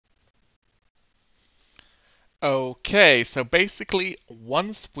Okay, so basically,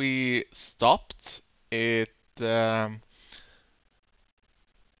 once we stopped, it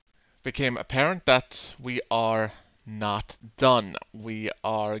became apparent that we are not done. We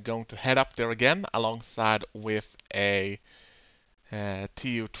are going to head up there again alongside with a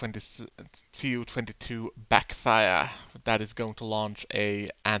Tu-22 backfire that is going to launch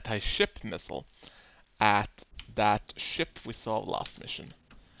a anti-ship missile at that ship we saw last mission.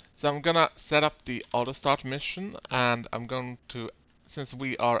 So I'm gonna set up the auto start mission, and I'm going to, since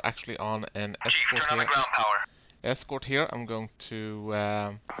we are actually on an escort here, I'm going to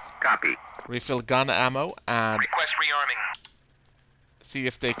Copy. refill gun ammo and Request rearming. see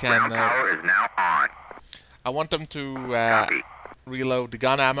if they can. Ground power is now on. I want them to Copy. reload the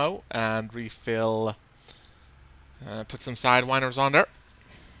gun ammo and refill. Put some sidewinders on there.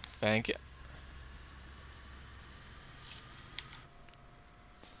 Thank you.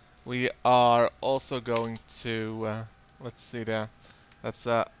 We are also going to, let's see there, that's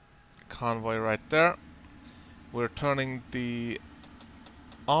a convoy right there. We're turning the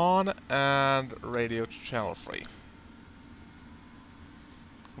on and radio to channel 3.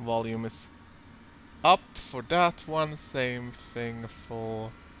 Volume is up for that one, same thing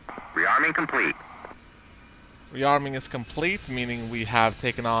for... Rearming complete. Rearming is complete, meaning we have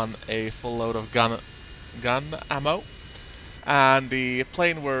taken on a full load of gun ammo. And the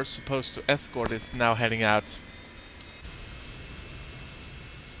plane we're supposed to escort is now heading out.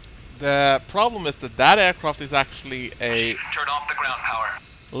 The problem is that that aircraft is actually Turn off the ground power.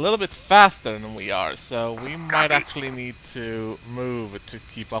 a little bit faster than we are, so we might actually need to move to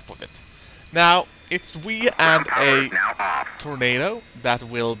keep up with it. Now, it's we and a tornado that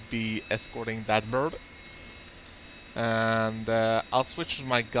will be escorting that bird. And I'll switch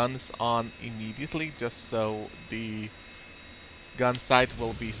my guns on immediately, just so the gun sight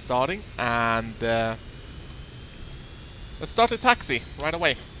will be starting, and let's start the taxi right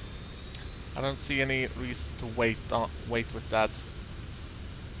away. I don't see any reason to wait with that.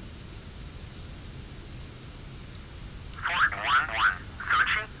 Ford 1-1.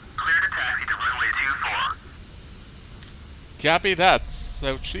 Sochi, clear to taxi to runway 24. Copy that,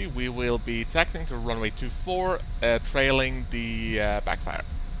 Sochi. We will be taxiing to runway 24, trailing the backfire.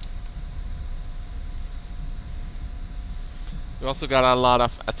 We also got a lot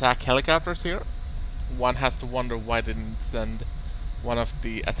of attack helicopters here. One has to wonder why they didn't send one of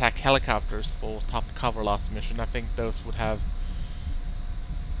the attack helicopters for top cover last mission. I think those would have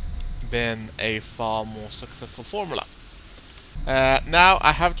been a far more successful formula. Now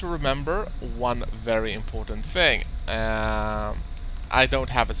I have to remember one very important thing. I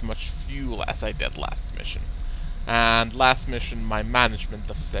don't have as much fuel as I did last mission. And last mission my management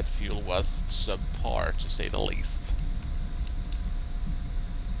of said fuel was subpar, to say the least.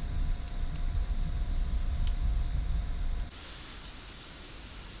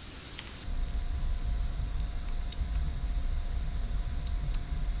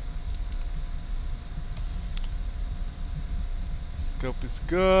 Scope is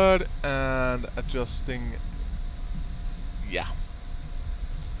good, and adjusting, yeah.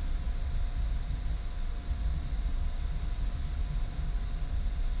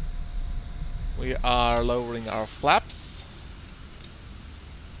 We are lowering our flaps.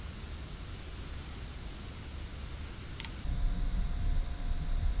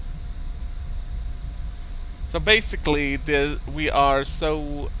 So basically, we are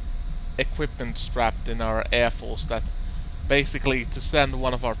so equipment strapped in our Air Force that basically to send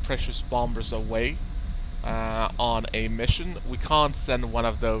one of our precious bombers away on a mission, we can't send one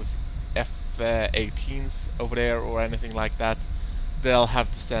of those F-18s over there or anything like that. They'll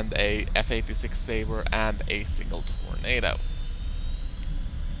have to send a F-86 Sabre and a single Tornado.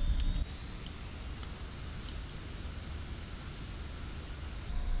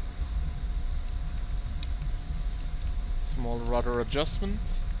 Small rudder adjustment.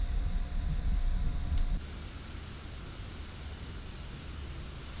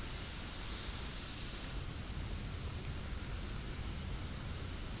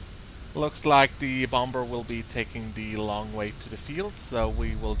 Looks like the bomber will be taking the long way to the field, so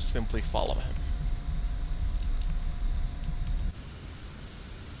we will simply follow him.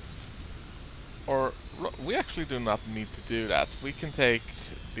 Or, we actually do not need to do that. We can take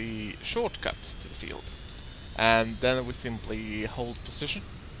the shortcut to the field. And then we simply hold position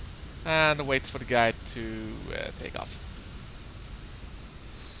and wait for the guy to take off.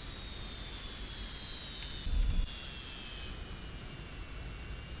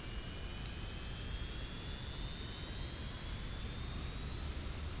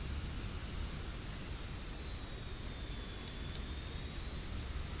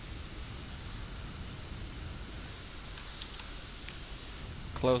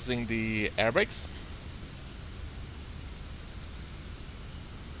 closing the air brakes.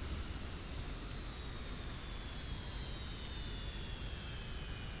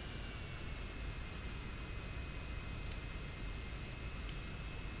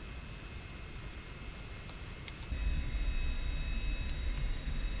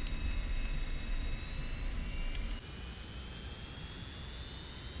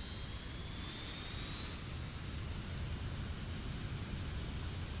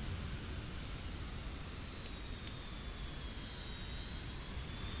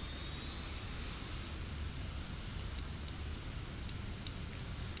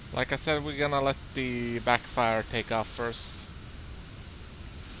 Like I said, we're gonna let the backfire take off first.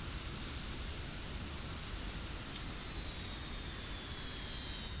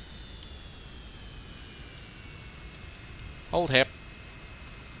 Hold hip.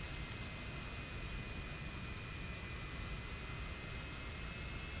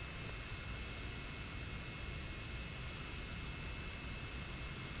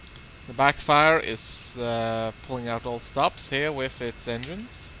 The backfire is pulling out all stops here with its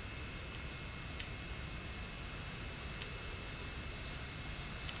engines.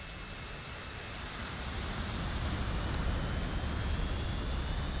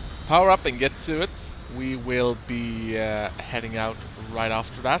 Power up and get to it. We will be heading out right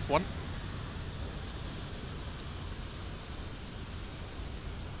after that one.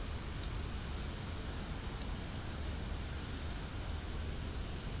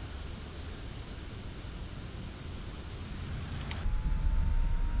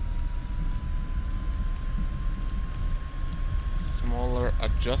 Smaller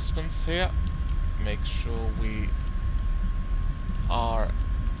adjustments here. Make sure we are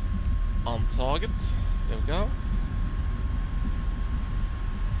on target. There we go.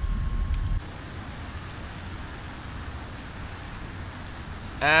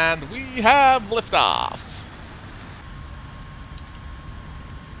 And we have liftoff.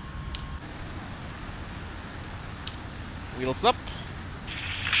 Wheels up.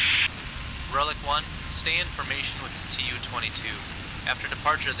 Relic 1, stay in formation with the Tu-22. After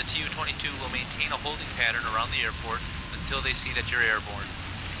departure, the Tu-22 will maintain a holding pattern around the airport until they see that you're airborne.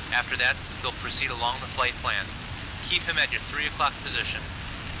 After that, they'll proceed along the flight plan. Keep him at your 3 o'clock position.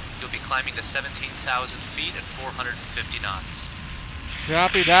 You'll be climbing to 17,000 feet at 450 knots.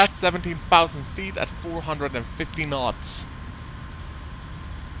 Copy that, 17,000 feet at 450 knots.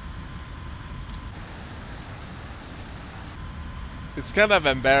 It's kind of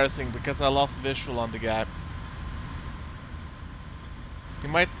embarrassing because I lost visual on the guy. He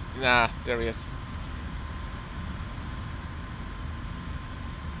might... Nah, there he is.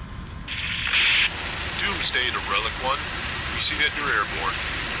 Doomsday to Relic 1. We see that you're airborne.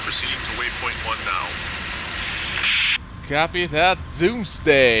 Proceed to waypoint 1 now. Copy that,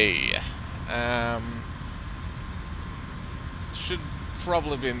 Doomsday. Should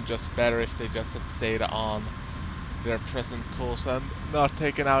probably been just better if they just had stayed on their present course and not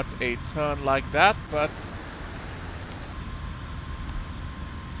taken out a turn like that, but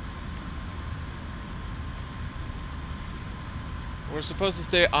we're supposed to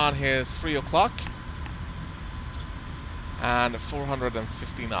stay on his 3 o'clock and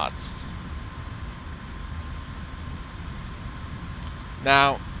 450 knots.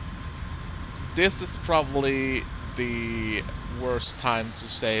 Now, this is probably the worst time to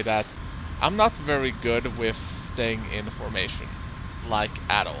say that I'm not very good with staying in formation, like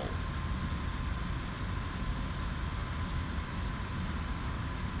at all.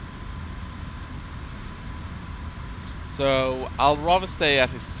 So I'll rather stay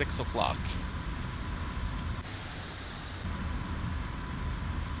at his 6 o'clock.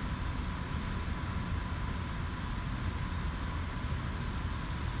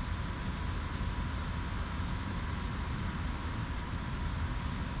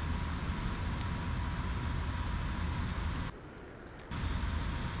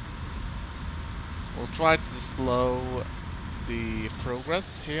 We'll try to slow the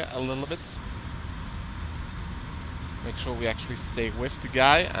progress here a little bit. Make sure we actually stay with the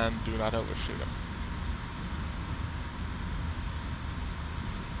guy and do not overshoot him.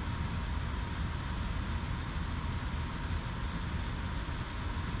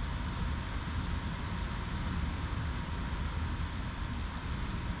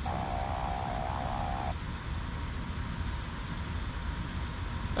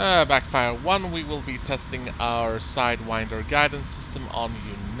 Backfire 1, we will be testing our Sidewinder guidance system on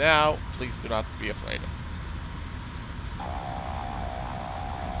you now. Please do not be afraid.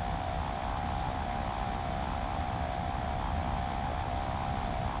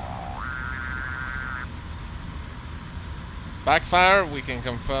 Backfire, we can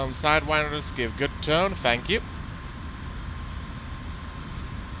confirm sidewinders, give good tone, thank you.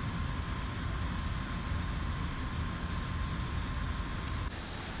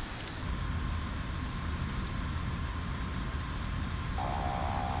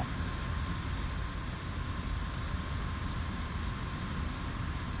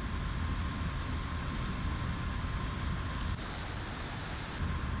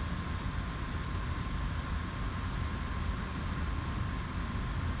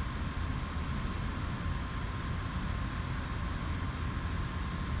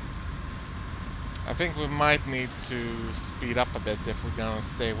 I think we might need to speed up a bit if we're gonna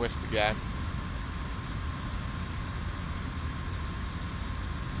stay with the guy.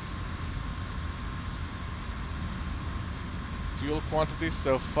 Fuel quantity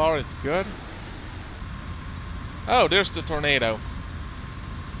so far is good. Oh, there's the tornado.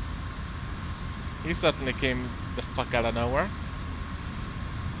 He certainly came the fuck out of nowhere.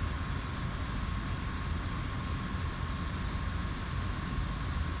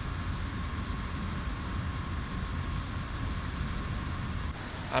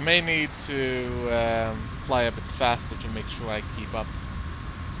 I may need to fly a bit faster to make sure I keep up.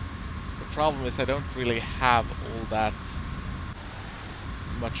 The problem is I don't really have all that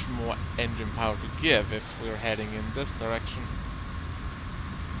much more engine power to give if we're heading in this direction.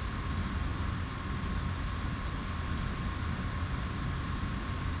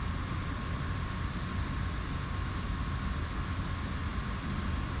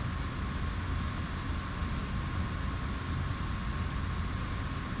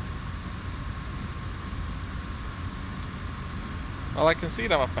 Well, I can see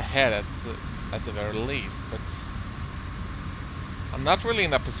them up ahead at the very least, but I'm not really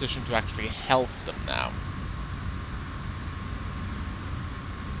in a position to actually help them now.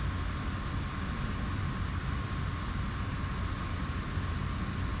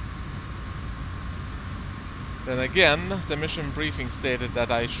 Then again, the mission briefing stated that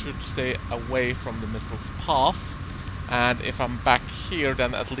I should stay away from the missile's path, and if I'm back here,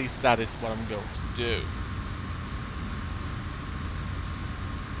 then at least that is what I'm going to do.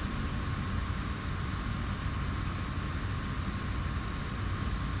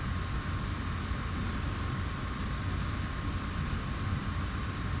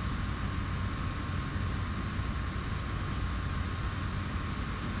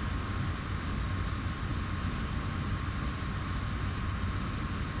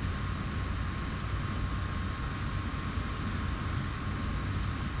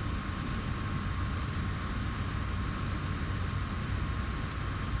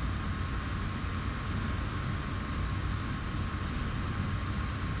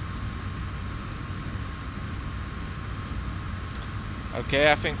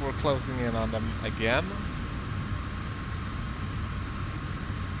 Okay, I think we're closing in on them again.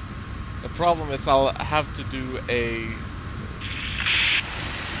 The problem is I'll have to do a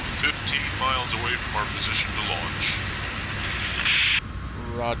 15 miles away from our position to launch.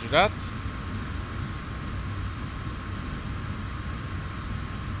 Roger that.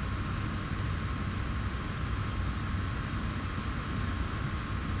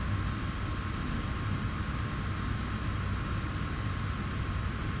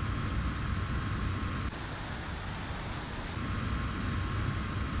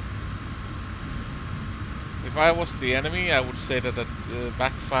 If I was the enemy, I would say that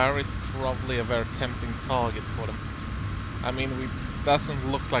backfire is probably a very tempting target for them. I mean, it doesn't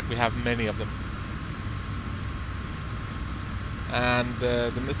look like we have many of them. And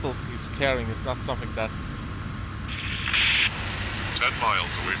the missiles he's carrying is not something that... 10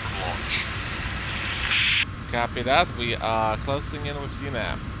 miles away from launch. Copy that, we are closing in with you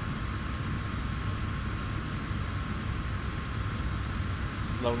now.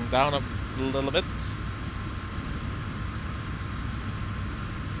 Slowing down a little bit.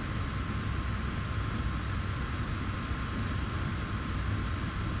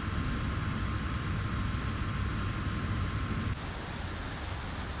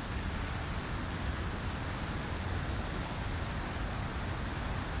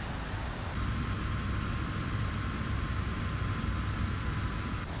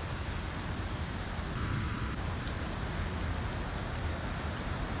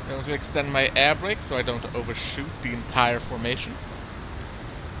 I'm going to extend my air brake so I don't overshoot the entire formation.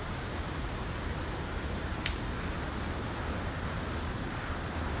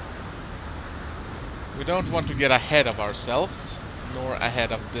 We don't want to get ahead of ourselves, nor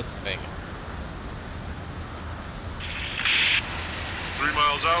ahead of this thing. 3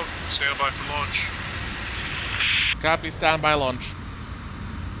 miles out, stand by for launch. Copy, stand by launch.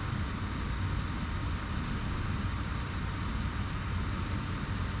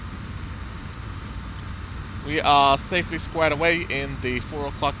 We are safely squared away in the 4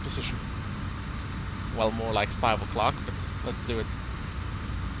 o'clock position. Well, more like 5 o'clock, but let's do it.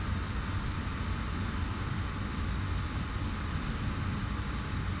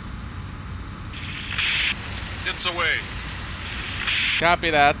 It's away.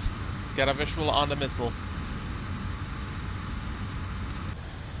 Copy that. Get a visual on the missile.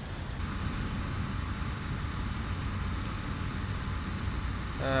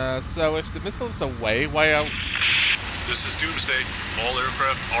 So if the missile is away, why are... This is Doomsday. All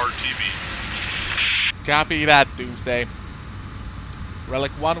aircraft RTB. Copy that, Doomsday.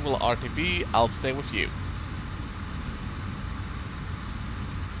 Relic 1 will RTB, I'll stay with you.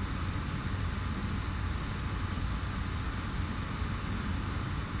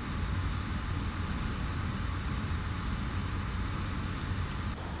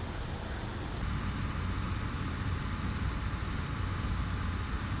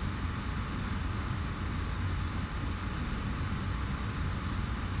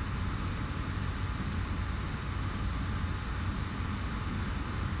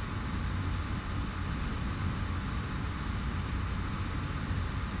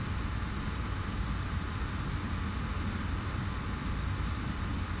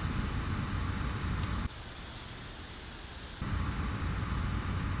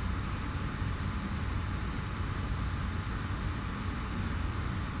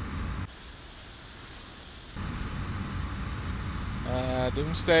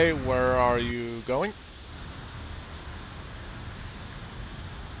 Doomsday, where are you going?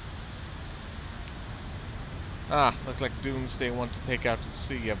 Ah, looks like Doomsday want to take out the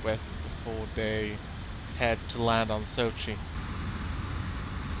sea a bit before they head to land on Sochi.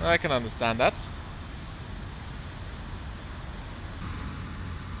 I can understand that.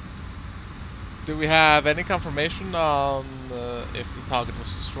 Do we have any confirmation on if the target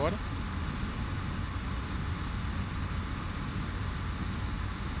was destroyed?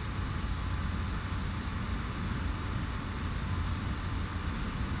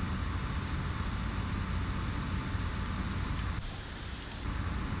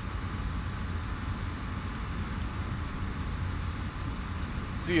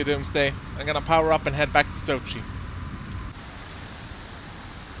 See you, Doomsday. I'm gonna power up and head back to Sochi.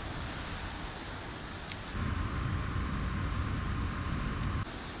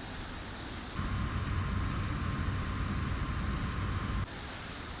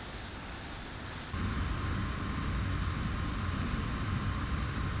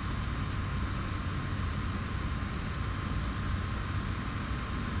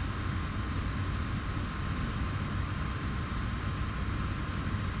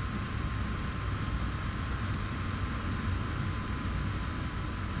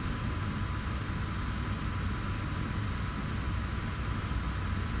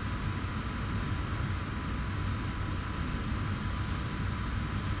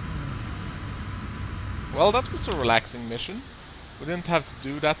 Well, that was a relaxing mission. We didn't have to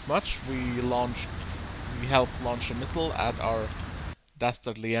do that much. We helped launch a missile at our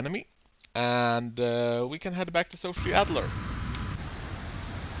dastardly enemy, and we can head back to Sophie Adler.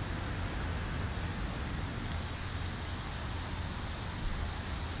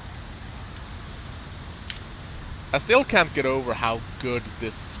 I still can't get over how good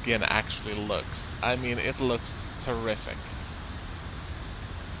this skin actually looks. I mean, it looks terrific.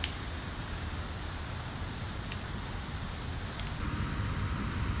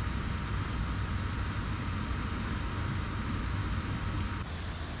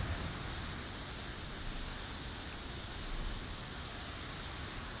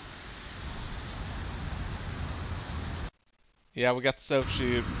 Yeah, we got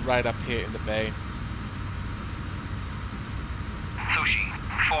Sochi right up here in the bay. Sushi,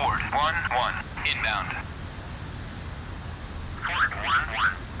 forward, 1-1, inbound. Forward,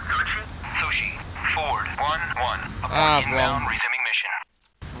 1-1, Sushi. Sushi, forward, 1-1, abort inbound, resuming mission.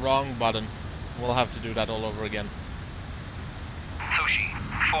 Wrong button. We'll have to do that all over again. Sushi,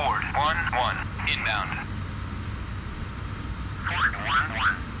 forward, 1-1, inbound. Forward,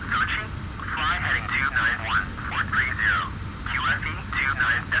 1-1, Sushi, fly heading 291, 430. QFE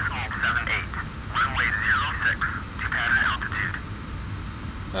 29.78, runway 06, QPAD altitude.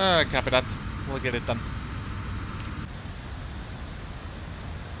 Copy that. We'll get it done.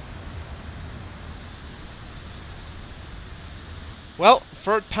 Well,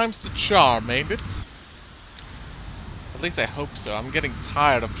 third time's the charm, ain't it? At least I hope so. I'm getting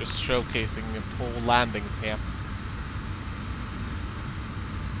tired of just showcasing poor landings here.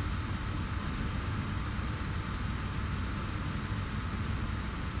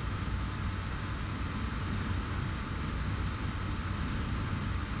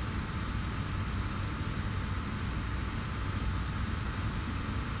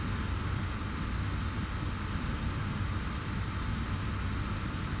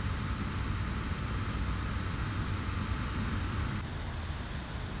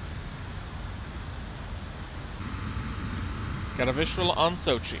 Got a visual on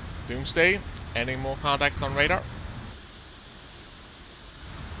Sochi. Doomsday. Any more contacts on radar?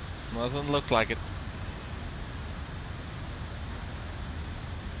 Doesn't look like it.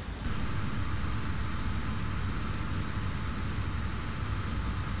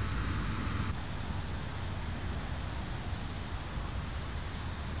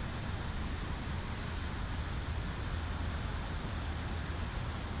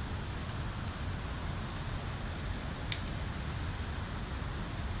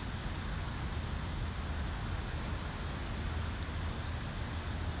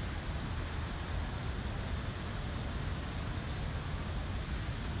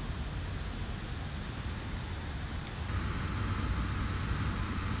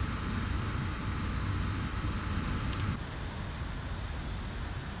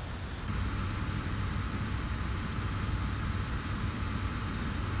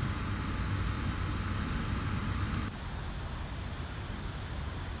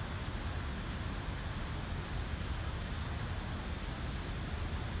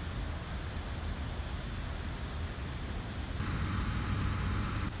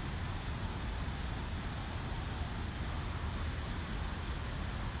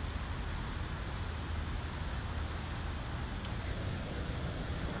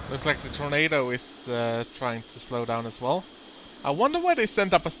 Looks like the tornado is trying to slow down as well. I wonder why they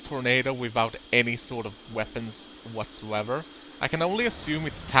sent up a tornado without any sort of weapons whatsoever. I can only assume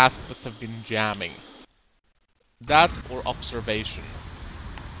its task must have been jamming. That or observation.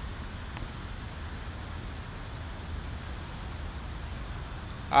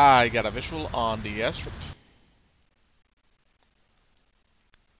 I got a visual on the airstrip.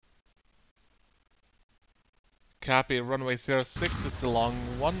 Copy, runway 06 is the long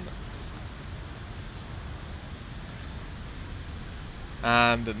one.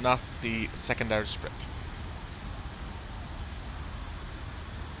 And not the secondary strip.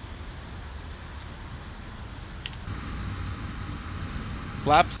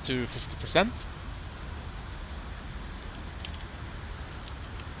 Flaps to 50%.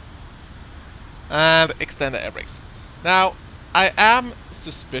 And extend the air brakes. Now, I am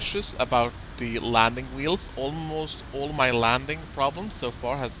suspicious about the landing wheels. Almost all my landing problems so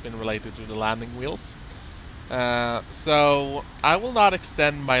far has been related to the landing wheels. So I will not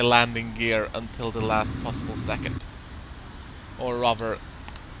extend my landing gear until the last possible second. Or rather,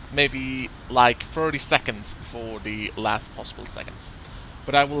 maybe like 30 seconds before the last possible seconds.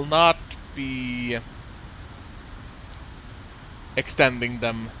 But I will not be extending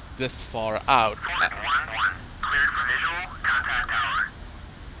them this far out. Cleared for visual, contact tower.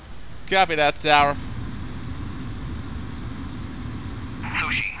 Copy that, tower.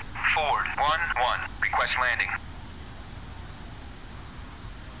 Sushi, forward, 1-1, request landing.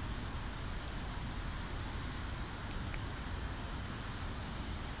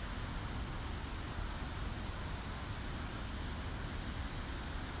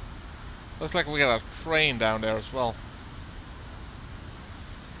 Looks like we got a train down there as well.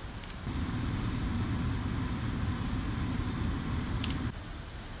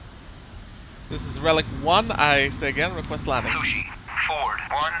 This is Relic 1, I say again, request landing. Sushi, forward,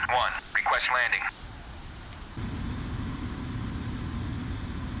 1-1, request landing.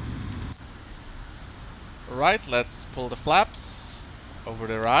 Alright, let's pull the flaps over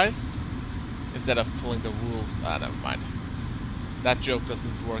their eyes instead of pulling the rules. Ah, never mind. That joke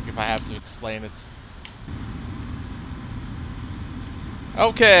doesn't work if I have to explain it.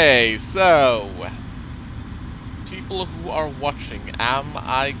 Okay, so people who are watching, am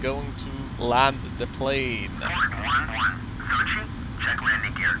I going to land the plane? Forward, 1-1, Sushi, check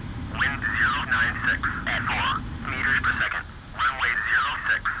landing gear. Wind 096 at 4 meters per second. Runway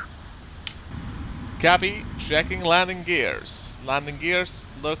 06. Copy, checking landing gears. Landing gears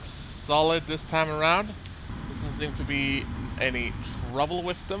looks solid this time around. Doesn't seem to be any trouble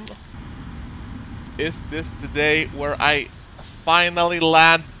with them. Is this the day where I finally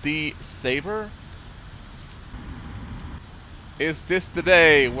land the Sabre? Is this the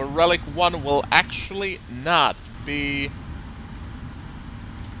day where Relic 1 will actually not be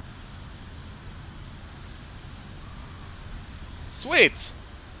sweet?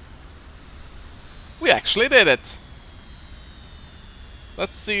 We actually did it!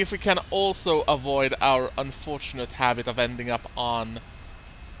 Let's see if we can also avoid our unfortunate habit of ending up on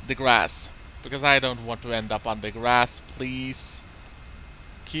the grass. Because I don't want to end up on the grass, please.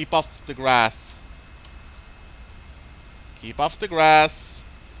 Keep off the grass. Keep off the grass.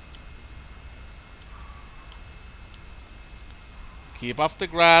 Keep off the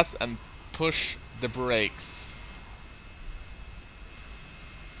grass and push the brakes.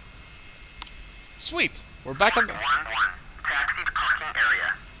 Sweet! We're back on the... 1-1, taxi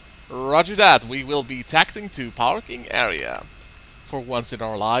Roger that, we will be taxiing to parking area. For once in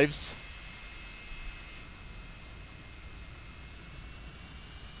our lives.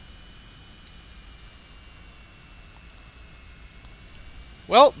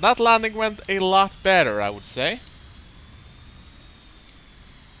 Well, that landing went a lot better, I would say.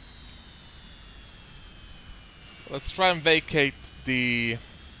 Let's try and vacate the...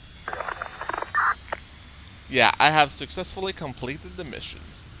 Yeah, I have successfully completed the mission.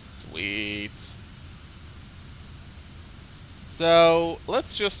 Sweet. So,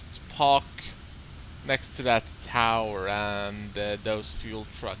 let's just park next to that tower and those fuel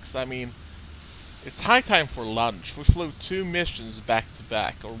trucks. I mean, it's high time for lunch. We flew 2 missions back to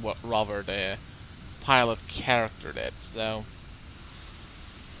back, or what, rather the pilot character did, so...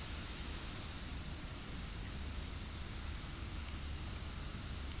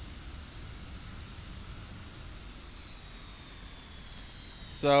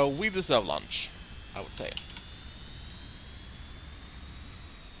 So, we deserve lunch, I would say.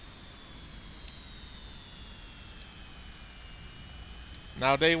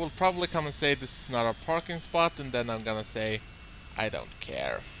 Now they will probably come and say this is not our parking spot, and then I'm gonna say, I don't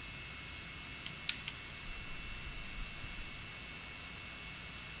care.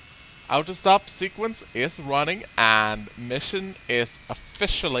 Auto-stop sequence is running, and mission is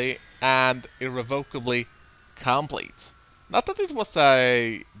officially and irrevocably complete. Not that it was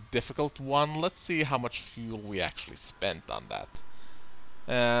a difficult one. Let's see how much fuel we actually spent on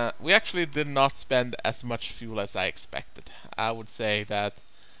that. We actually did not spend as much fuel as I expected. I would say that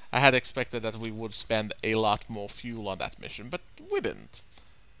I had expected that we would spend a lot more fuel on that mission, but we didn't.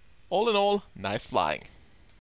 All in all, nice flying.